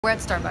We're at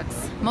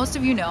Starbucks. Most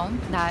of you know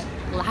that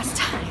last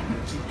time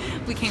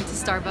we came to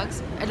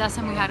Starbucks, or last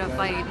time we had a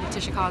flight to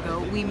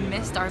Chicago, we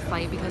missed our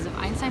flight because of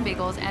Einstein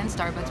Bagels and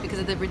Starbucks because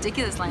of the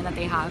ridiculous line that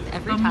they have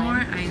every time.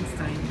 More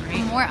Einstein,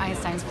 right? More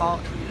Einstein's fault.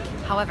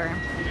 However,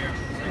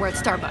 we're at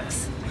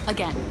Starbucks.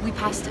 Again, we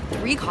passed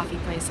 3 coffee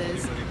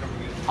places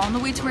on the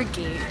way to our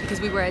gate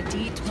because we were at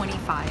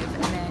D25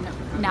 and then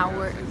now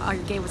our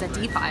gate was at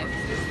D5.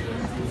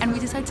 And we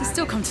decided to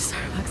still come to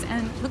Starbucks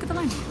and look at the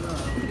line. Look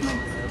at the line.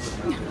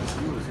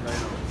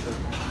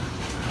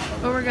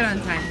 But we're good on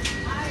time.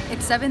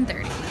 It's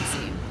 7:30, let's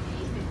see.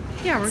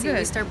 Yeah, we're good.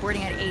 We start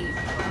boarding at 8.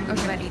 We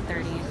leave at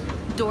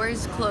 8:30.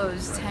 Doors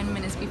close 10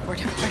 minutes before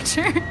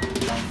departure. For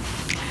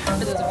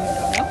those of you who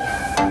don't know.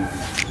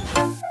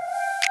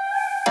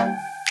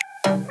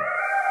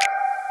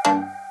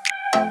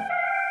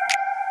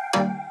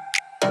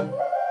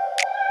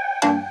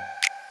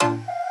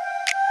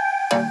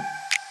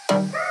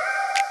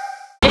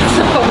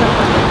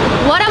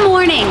 What a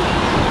morning!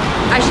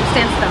 I should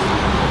stand still.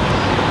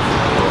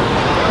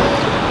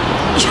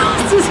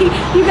 Susie,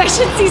 you guys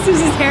should see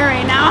Susie's hair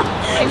right now.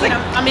 It's like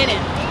I'm in it.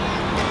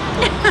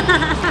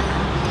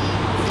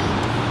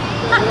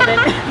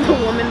 The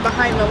woman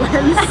behind the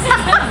lens.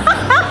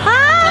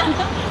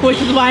 Which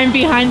is why I'm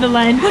behind the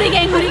lens. Hoodie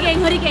gang, hoodie gang,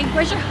 hoodie gang.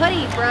 Where's your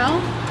hoodie, bro?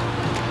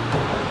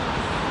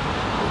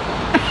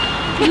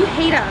 You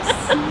hate us.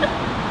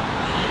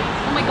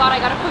 Oh my god, I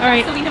gotta put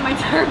Vaseline in my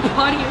entire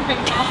body right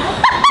now.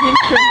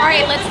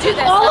 Alright, let's do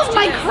this. All of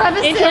my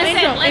crevices.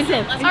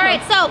 Listen.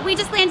 Alright, so we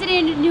just landed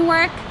in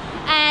Newark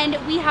and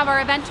we have our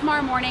event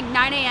tomorrow morning,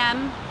 9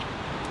 a.m.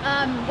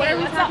 What are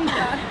we talking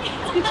about?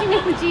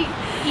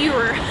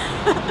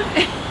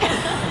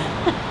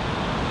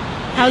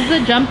 How's the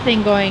jump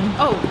thing going?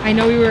 Oh, I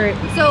know we were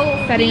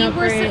setting up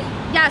for it.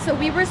 Yeah, so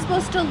we were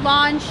supposed to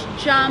launch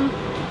jump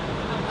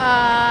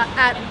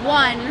at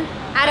 1,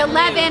 at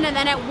 11, and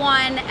then at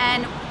 1,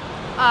 and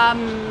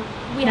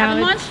we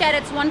haven't launched yet.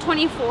 It's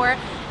 1:24,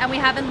 and we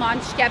haven't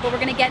launched yet, but we're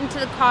gonna get into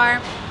the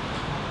car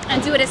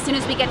and do it as soon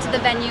as we get to the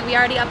venue. We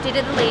already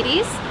updated the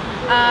ladies.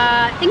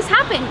 Things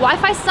happen.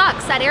 Wi-Fi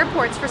sucks at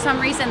airports for some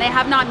reason. They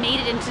have not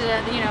made it into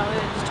the, you know,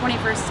 the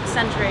 21st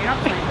century. Not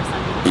 21st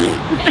century.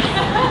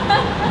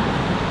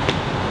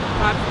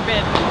 God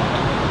forbid.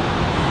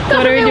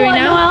 What are we doing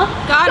now?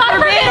 God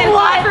forbid.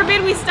 God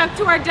forbid we stuck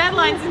to our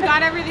deadlines and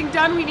got everything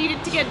done we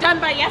needed to get done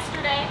by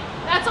yesterday.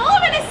 That's all I'm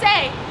gonna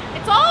say.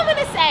 It's all I'm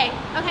gonna say,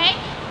 okay?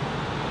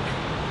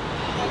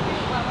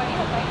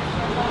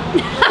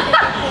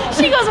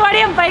 She goes, why do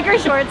you have biker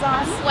shorts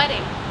on?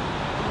 Sweating.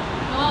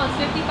 Oh, it's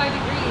 55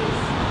 degrees.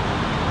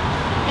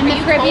 In the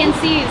Caribbean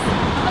seas.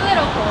 I'm a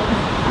little cold.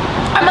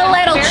 I'm a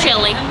little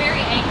chilly. I'm very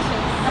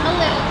anxious. I'm a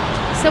little.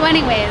 So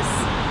anyways.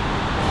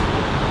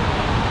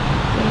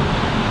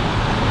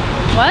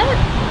 What?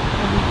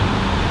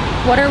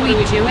 What are we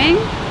doing?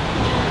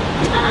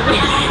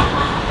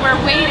 We're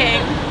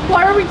waiting.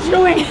 What are we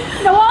doing?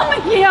 Nicole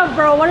Mejia,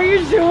 bro, what are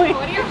you doing?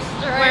 What are you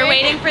doing? We're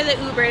waiting for the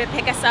Uber to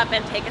pick us up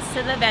and take us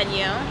to the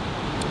venue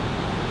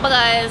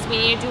because we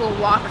need to do a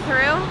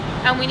walkthrough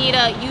and we need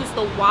to use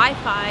the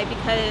Wi-Fi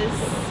because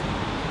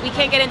we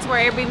can't get into our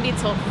Airbnb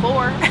till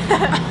 4.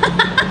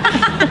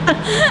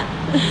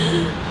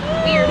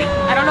 Weird.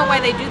 I don't know why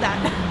they do that.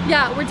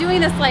 Yeah, we're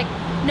doing this like,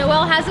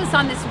 Noelle has us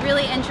on this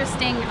really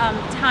interesting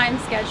time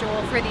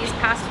schedule for these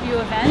past few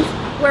events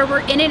where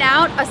we're in and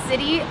out a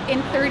city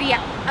in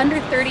under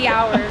 30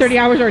 hours. 30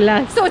 hours or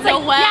less. So it's like,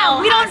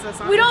 Noelle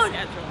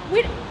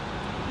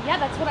yeah,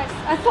 that's what I said.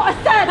 That's what I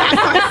said.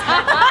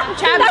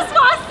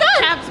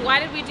 Chabs, why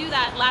did we do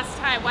that last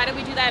time? Why did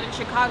we do that in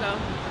Chicago?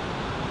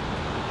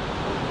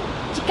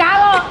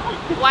 Chicago.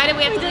 Why did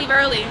we have to leave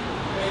early?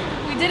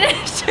 We did it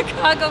in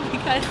Chicago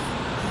because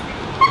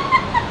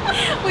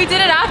we did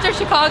it after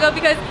Chicago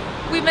because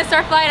we missed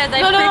our flight as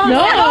I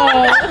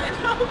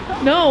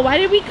No, why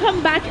did we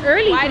come back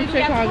early from Chicago?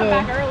 We have to come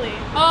back early?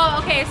 Oh,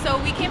 okay, so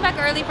we came back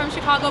early from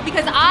Chicago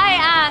because I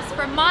asked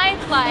for my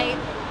flight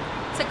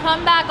to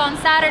come back on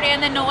Saturday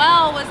and then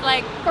Noelle was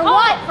like, For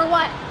what? For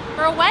what?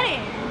 For a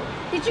wedding.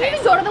 Did you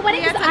even go to the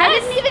wedding? Yes, I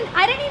didn't even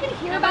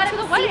hear about it. to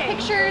the See wedding.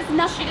 pictures,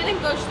 nothing. She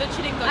didn't go.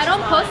 I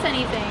don't post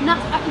anything.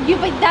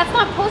 But that's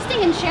not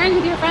posting and sharing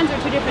with your friends are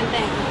 2 different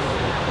things.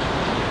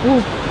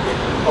 Oof.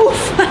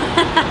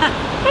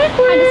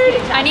 I'm just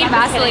kidding. I need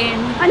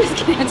Vaseline. I'm just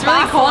kidding. It's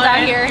really cold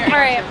out here. All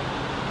right.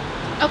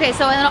 Okay,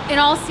 so in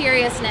all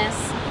seriousness,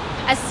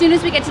 as soon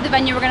as we get to the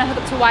venue, we're gonna hook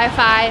up to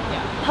Wi-Fi,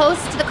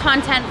 post the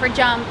content for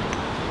Jump,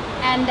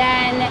 and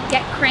then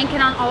get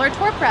cranking on all our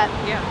tour prep.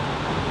 Yeah.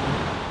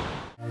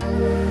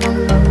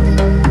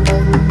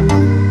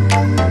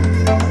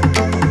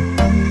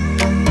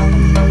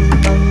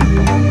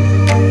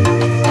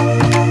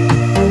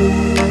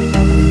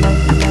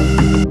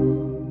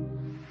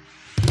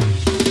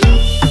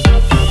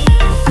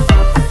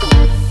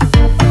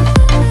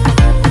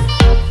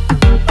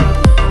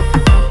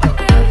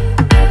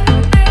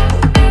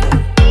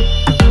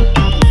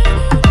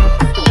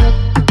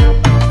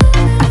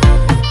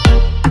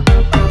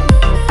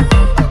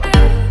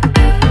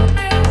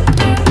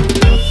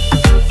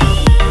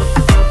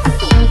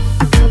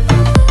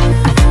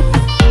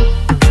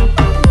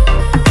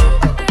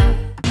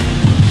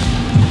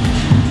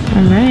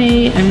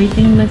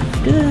 everything looks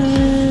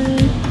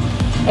good.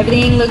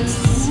 Everything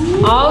looks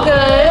all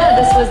good.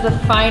 This was the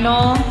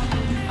final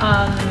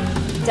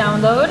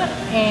download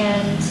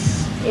and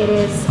it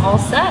is all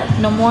set.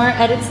 No more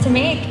edits to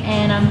make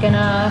and I'm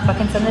gonna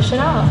fucking send this shit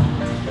out.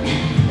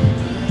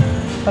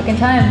 Fucking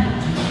time.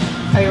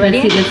 Are you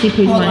ready? Let's see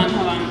page one.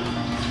 Hold on.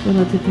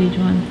 We'll go to page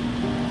one.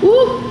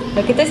 Woo!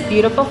 Look at this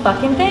beautiful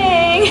fucking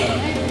thing.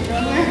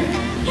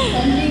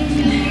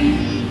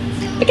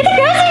 Look at the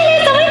grocery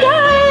list! Oh my god!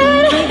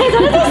 It's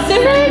honestly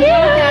super good!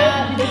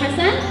 Did they press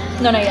send?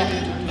 No, not yet.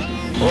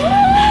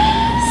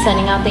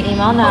 Sending out the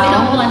email now. Wait, no,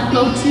 hold on.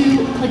 Go to,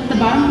 click the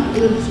bottom,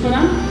 scroll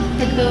down,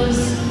 click those,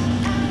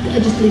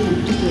 just delete them,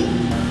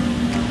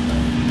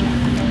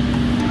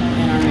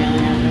 And our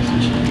mailing address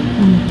and shit.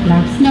 No,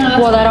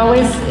 that's Well, that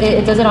always,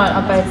 it does it on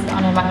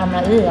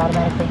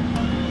automatically.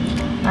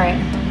 Alright.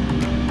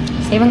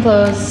 Save and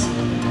close.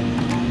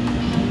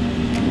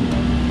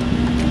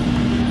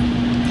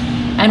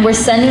 And we're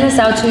sending this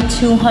out to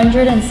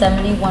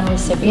 271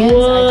 recipients. Whoa.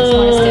 I just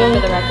want to state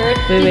for the record.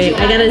 Wait,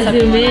 I gotta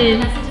zoom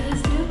in.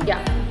 Yeah.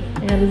 I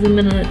gotta zoom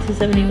in on the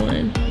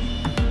 271.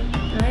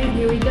 Alright,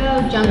 here we go.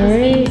 Jump is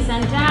Alright. being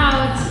sent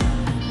out.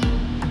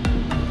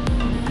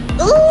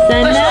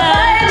 Send out.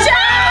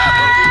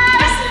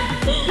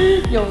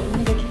 Yo, let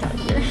me get kicked out of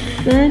here.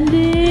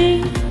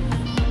 Sending.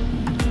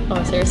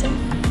 Oh, seriously?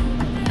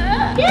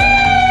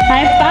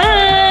 High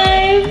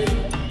five.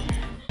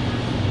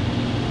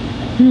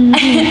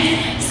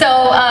 So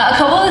a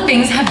couple of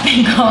things have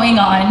been going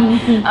on.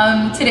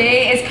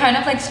 Today is kind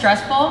of like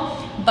stressful,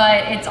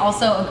 but it's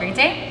also a great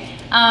day.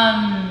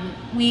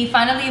 We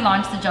finally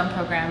launched the Jump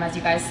program, as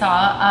you guys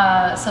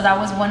saw. So that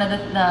was one of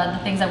the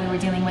things that we were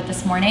dealing with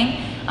this morning.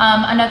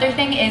 Another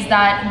thing is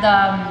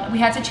that we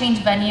had to change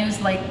venues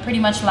like pretty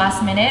much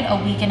last minute,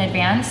 a week in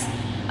advance,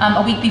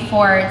 a week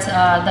before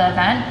the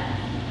event.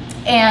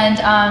 And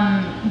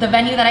the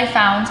venue that I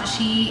found,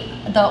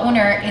 the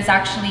owner is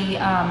actually,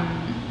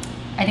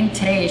 I think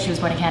today she was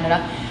going to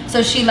Canada.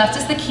 So she left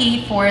us the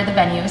key for the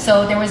venue.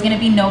 So there was going to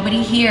be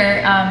nobody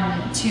here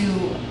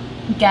to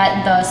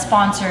get the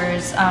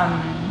sponsors,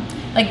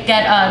 like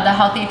get the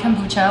healthy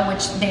kombucha,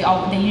 which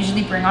they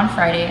usually bring on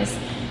Fridays.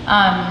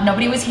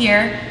 Nobody was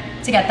here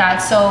to get that.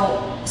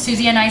 So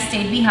Susie and I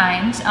stayed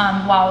behind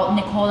while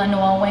Nicole and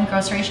Noel went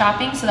grocery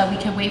shopping so that we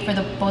could wait for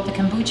both the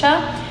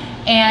kombucha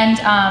and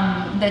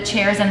the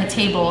chairs and the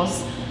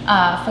tables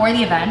for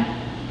the event.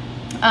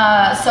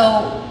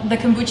 So the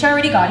kombucha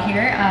already got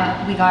here.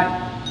 We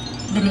got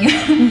the new,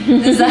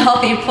 this is a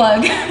healthy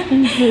plug.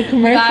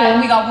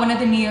 We got one of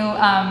the new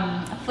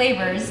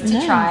flavors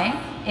to try.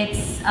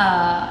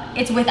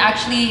 It's with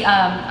actually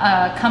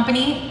a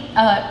company,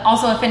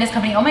 also a fitness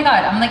company. Oh my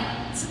God, I'm like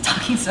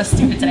talking so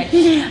stupid today.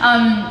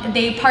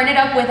 They partnered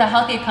up with a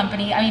health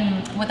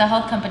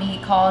company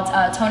called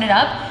Tone It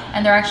Up,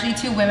 and they're actually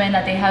two women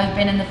that they have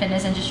been in the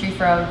fitness industry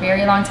for a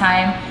very long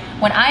time.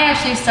 When I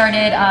actually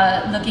started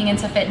looking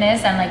into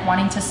fitness and like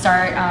wanting to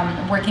start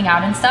working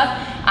out and stuff,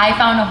 I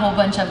found a whole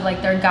bunch of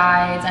like their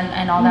guides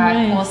and all that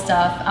cool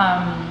stuff.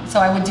 So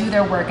I would do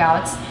their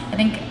workouts. I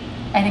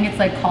think it's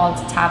like called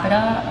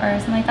Tabata or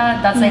something like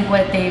that. That's like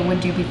what they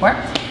would do before.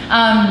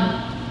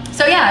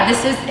 So yeah,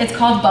 it's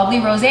called Bubbly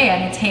Rosé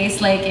and it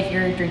tastes like if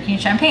you're drinking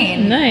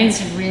champagne.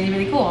 Nice. It's really,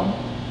 really cool.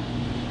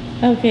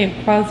 Okay,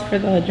 pause for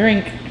the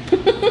drink.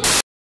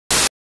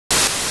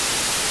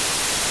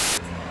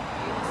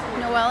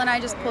 Noelle and I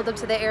just pulled up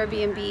to the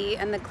Airbnb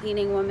and the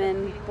cleaning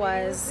woman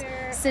was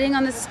sitting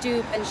on the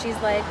stoop and she's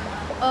like,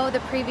 oh,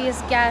 the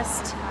previous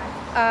guest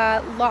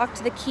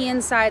locked the key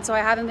inside, so I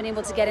haven't been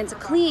able to get in to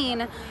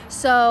clean,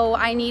 so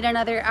I need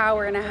another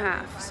hour and a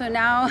half. So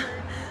now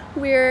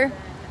we're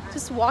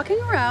just walking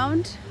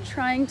around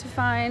trying to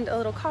find a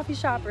little coffee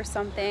shop or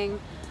something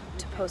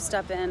to post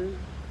up in.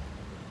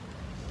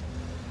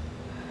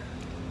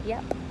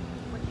 Yep.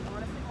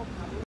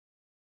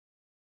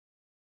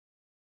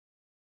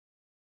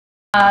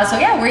 So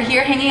yeah, we're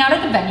here hanging out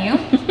at the venue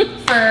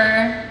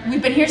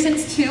we've been here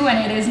since 2 and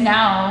it is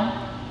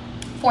now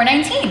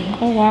 4:19.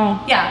 Oh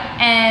wow. Yeah,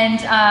 and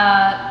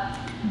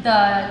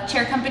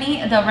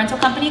the rental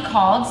company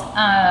called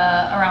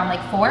around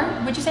like 4,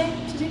 would you say,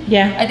 Susie?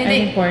 Yeah, I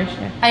think 4,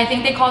 sure. I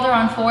think they called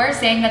around 4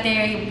 saying that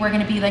they were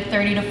gonna be like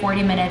 30 to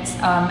 40 minutes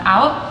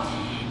out.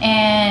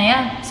 And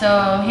yeah,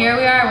 so here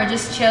we are, we're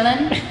just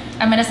chilling.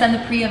 I'm gonna send the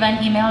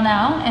pre-event email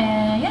now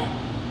and yeah.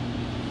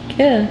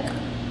 Good.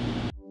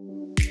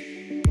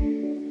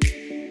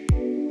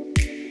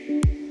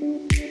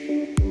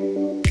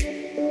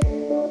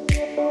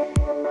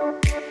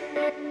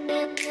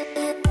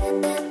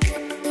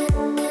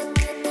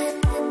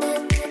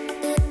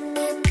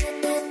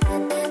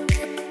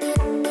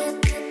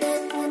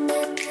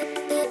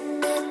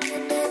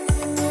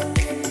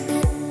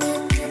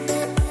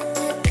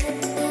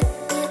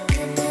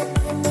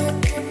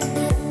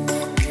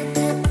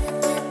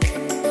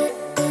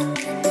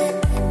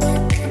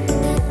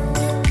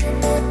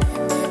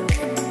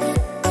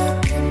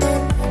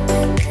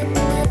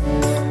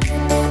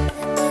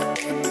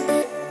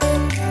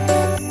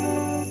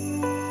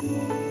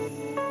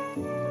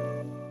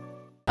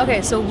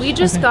 Okay, so we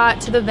just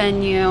got to the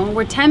venue.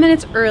 We're 10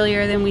 minutes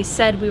earlier than we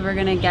said we were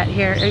gonna get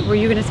here. Were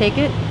you gonna take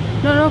it?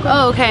 No, go.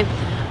 Oh, okay.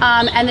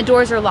 And the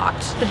doors are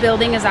locked. The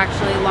building is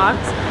actually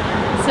locked.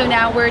 So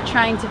now we're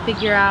trying to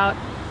figure out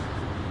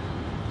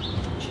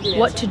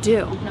what to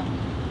do. No.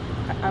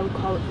 I would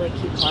call it, like,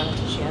 keep calling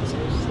until she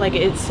answers. Like,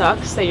 it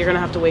sucks that you're gonna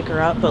have to wake her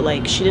up, but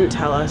like, she didn't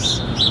tell us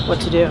what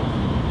to do.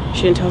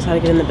 She didn't tell us how to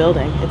get in the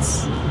building.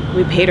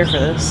 We paid her for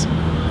this.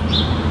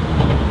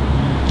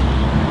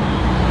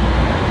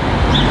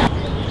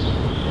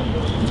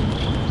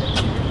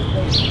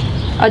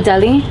 A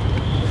deli?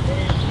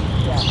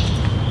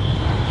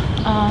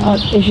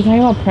 Is she talking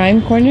about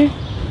Prime Corner?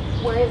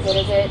 Where is it?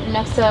 Is it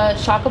next to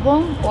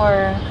Shockable?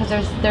 Or,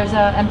 because there's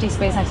a empty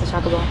space next to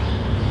Shockable.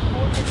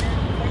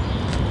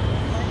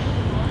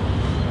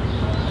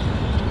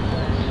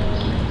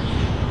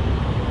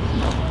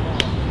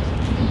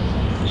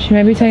 She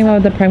might be talking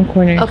about the Prime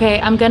Corner.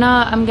 Okay, I'm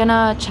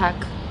gonna check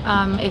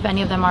if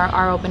any of them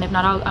are open. If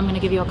not, I'm gonna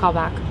give you a call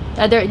back.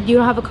 You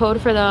don't have a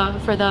code for the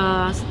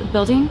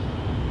building?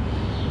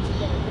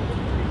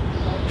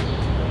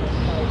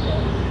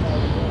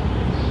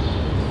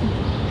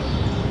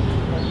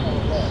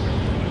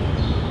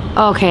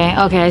 Okay,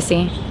 I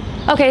see.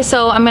 Okay,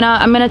 so I'm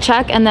gonna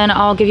check and then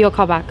I'll give you a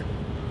call back.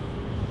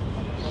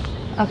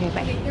 Okay,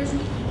 bye.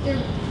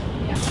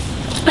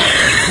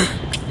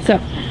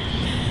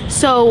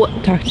 So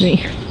Talk to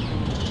me.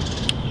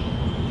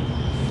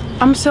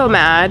 I'm so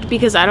mad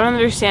because I don't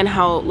understand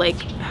how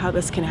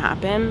this can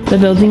happen. The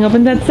building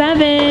opens at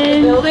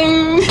 7.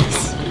 Building.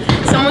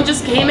 Someone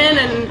just came in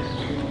and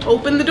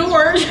opened the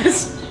door.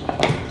 Just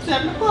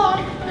 7 o'clock.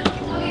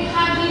 Okay,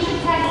 you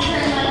should text her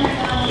and let her know.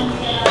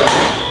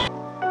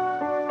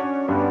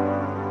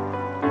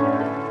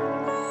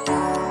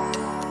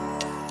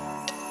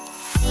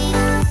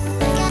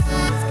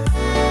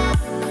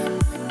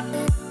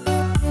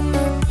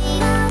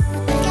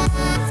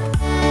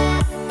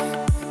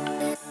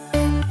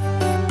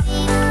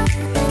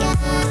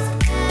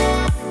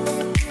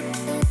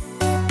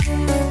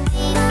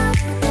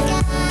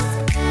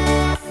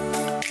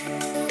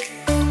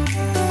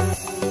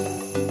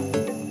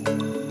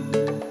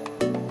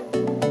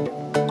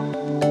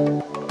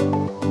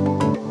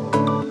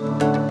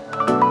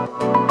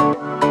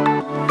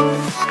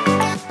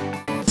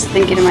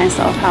 Thinking to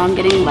myself how I'm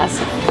getting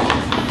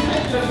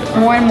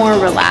more and more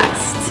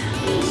relaxed,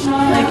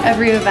 like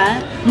every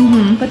event.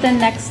 But then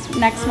next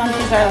month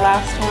is our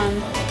last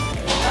one.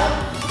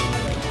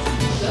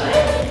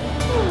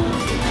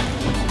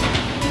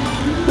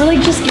 We're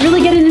like just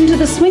really getting into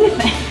the swing of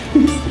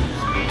things.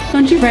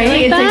 Don't you feel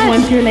like It's that? like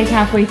once you're like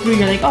halfway through,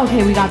 you're like,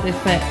 okay, we got this,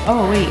 but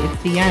oh wait,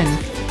 it's the end.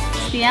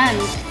 It's the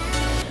end.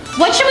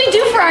 What should we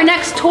do for our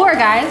next tour,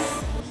 guys?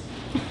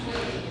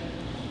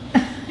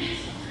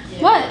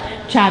 What?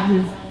 Chabs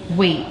is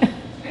wait.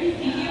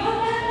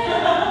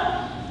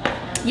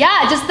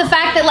 Yeah, just the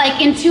fact that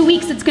like in 2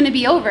 weeks it's gonna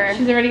be over.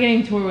 She's already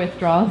getting tour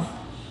withdrawals.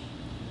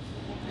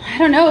 I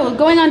don't know,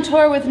 going on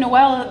tour with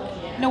Noelle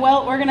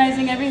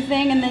organizing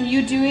everything and then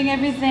you doing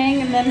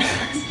everything and then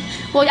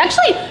well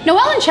actually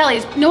Noelle and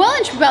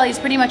Trebelli's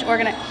pretty much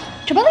organized.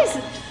 Trebelli's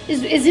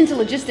is into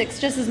logistics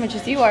just as much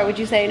as you are, would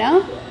you say,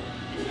 no?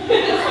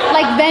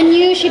 Like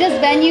venue, she does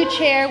venue,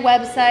 chair,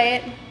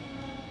 website.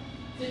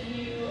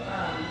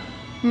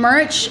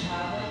 Merch.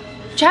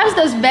 Chavs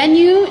does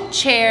venue,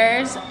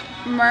 chairs,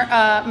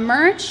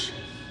 merch,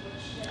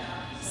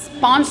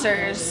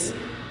 sponsors.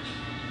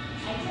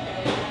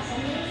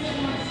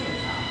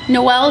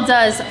 Noelle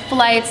does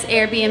flights,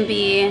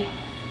 Airbnb,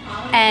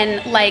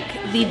 and like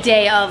the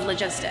day of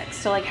logistics.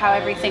 So like how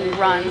everything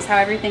runs, how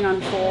everything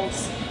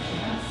unfolds.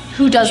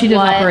 Who does She does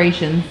what.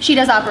 operations. She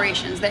does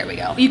operations, there we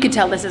go. You could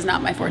tell this is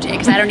not my forte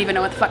because I don't even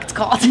know what the fuck it's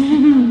called.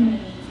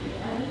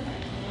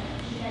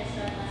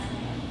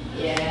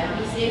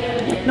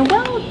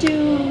 Noelle,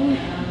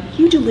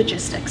 you do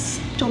logistics.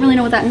 Don't really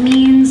know what that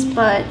means,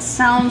 but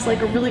sounds like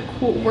a really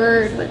cool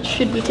word that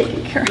should be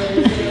taken care of.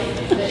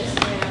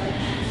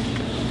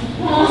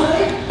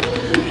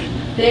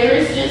 There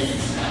was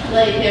just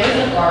like there was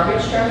a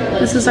garbage truck. At, like,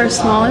 This is our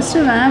smallest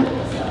event,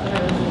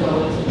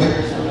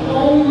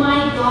 oh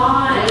my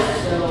god!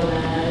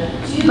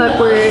 but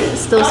we're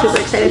still super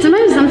excited.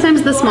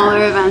 Sometimes the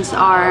smaller events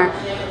are,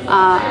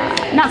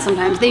 not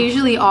sometimes, they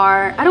usually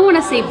are, I don't want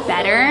to say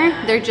better,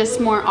 they're just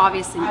more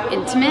obviously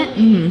intimate.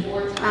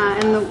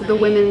 And the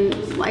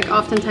women like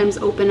oftentimes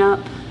open up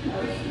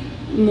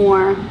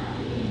more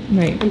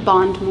Right. and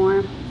bond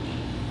more.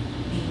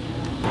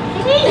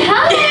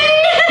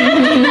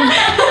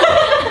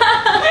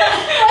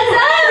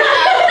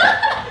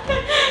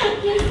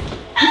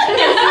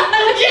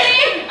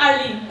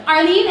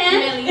 Arlene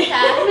and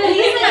Melissa.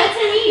 Melissa, nice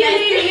to meet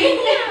you.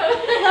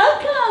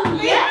 Welcome.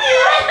 Yeah.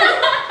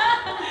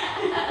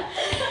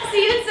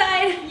 See you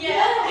inside.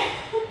 Yeah.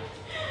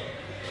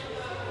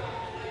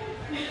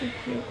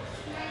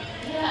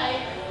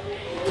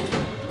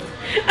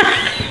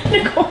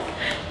 Nicole,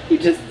 you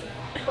just.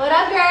 What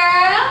up, girl?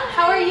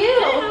 How are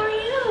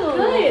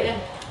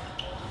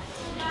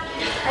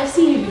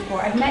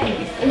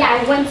Yeah,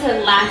 I went to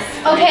last.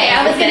 Okay,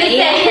 I was gonna say,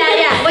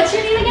 yeah. What's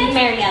your name again?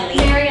 Mary Ellie.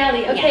 Mary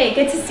Ellie. Okay,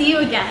 good to see you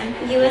again.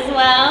 You as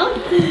well.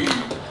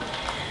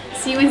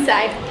 See you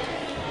inside.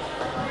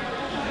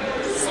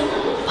 So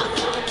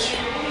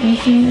fucking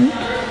cute.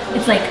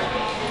 It's like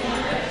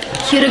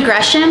cute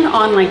aggression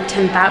on like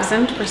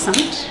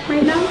 10,000%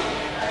 right now.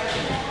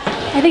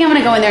 I think I'm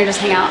gonna go in there and just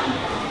hang out.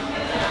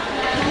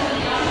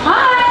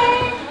 Hi!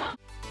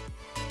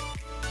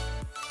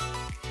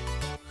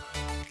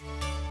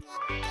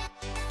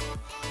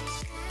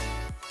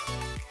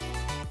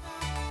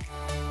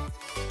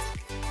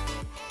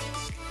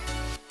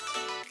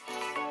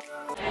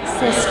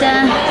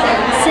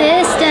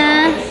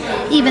 Sister,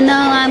 even though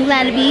I'm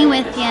glad to be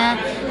with ya,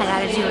 I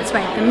gotta do what's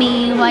right for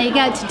me while you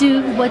got to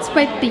do what's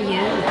right for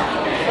you.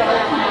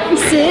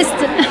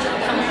 Sister.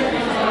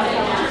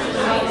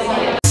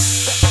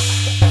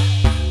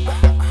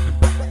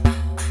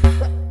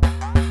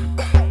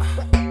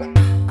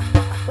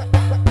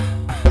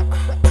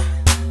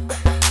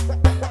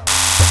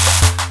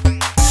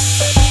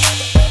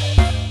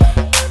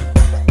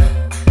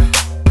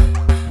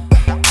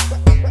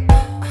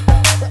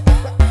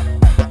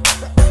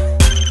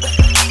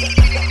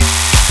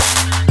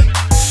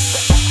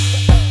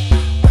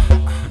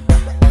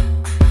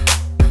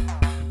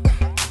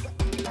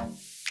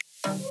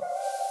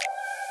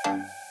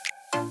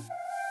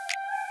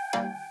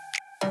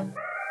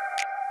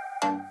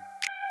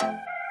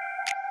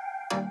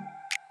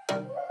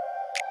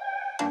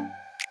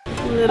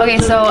 Okay,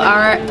 so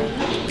our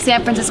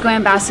San Francisco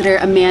ambassador,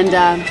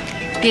 Amanda,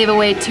 gave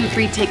away 2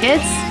 free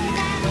tickets.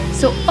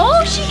 So,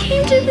 oh, she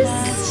came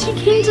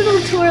to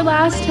the tour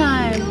last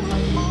time.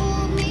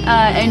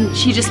 And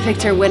she just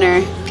picked her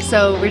winner.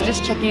 So we're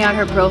just checking out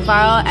her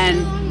profile,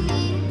 and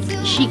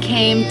she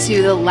came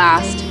to the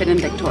last Fit and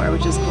Thick tour,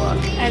 which is cool.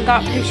 I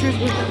got pictures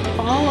with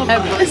all of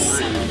us.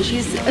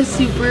 She's a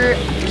super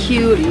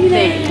cute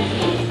thing.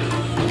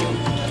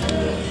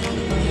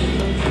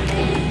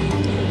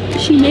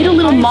 She made a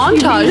little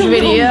montage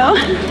video.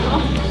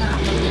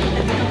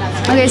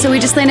 Okay, so we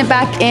just landed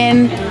back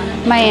in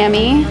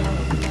Miami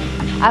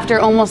after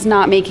almost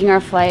not making our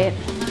flight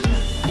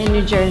in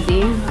New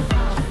Jersey.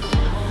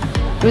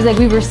 It was like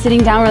we were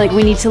sitting down, we're like,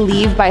 we need to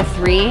leave by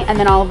 3, and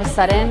then all of a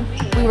sudden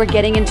we were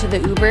getting into the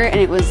Uber and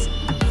it was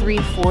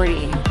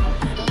 3:40.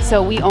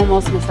 So we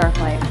almost missed our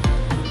flight.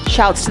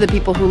 Shouts to the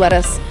people who let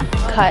us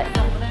cut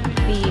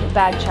the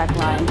bag check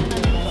line,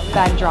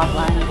 bag drop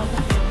line.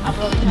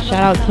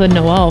 Shout out to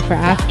Noelle for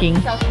asking.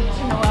 Shout out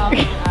to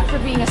Noelle for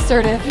being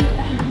assertive,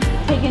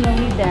 taking the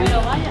lead there.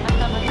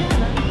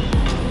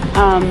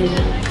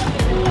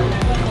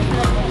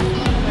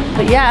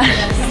 But yeah.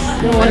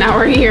 Well, now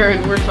we're here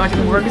and we're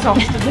fucking more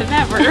exhausted than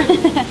ever.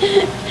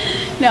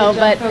 No,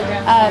 but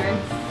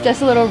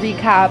just a little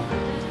recap.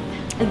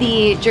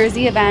 The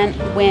Jersey event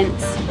went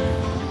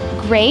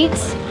great.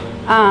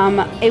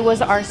 It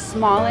was our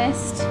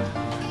smallest,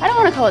 I don't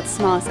want to call it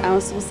smallest, I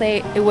will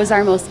say it was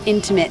our most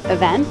intimate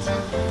event.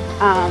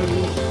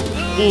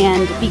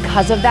 And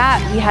because of that,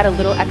 we had a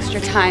little extra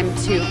time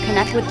to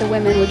connect with the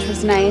women, which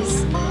was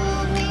nice.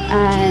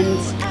 And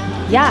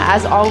yeah,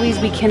 as always,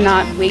 we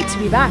cannot wait to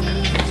be back.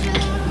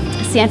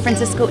 San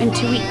Francisco in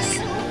 2 weeks.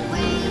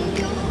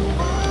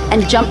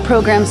 And jump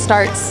program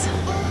starts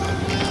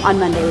on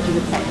Monday, which is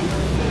exciting.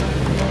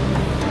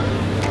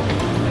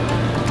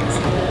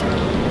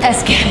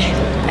 Let's get it.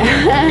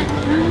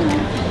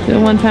 Do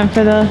it one time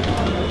for the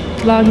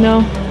vlog,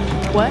 no?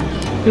 What?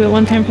 Do it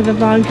one time for the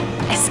vlog.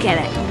 Let's get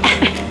it.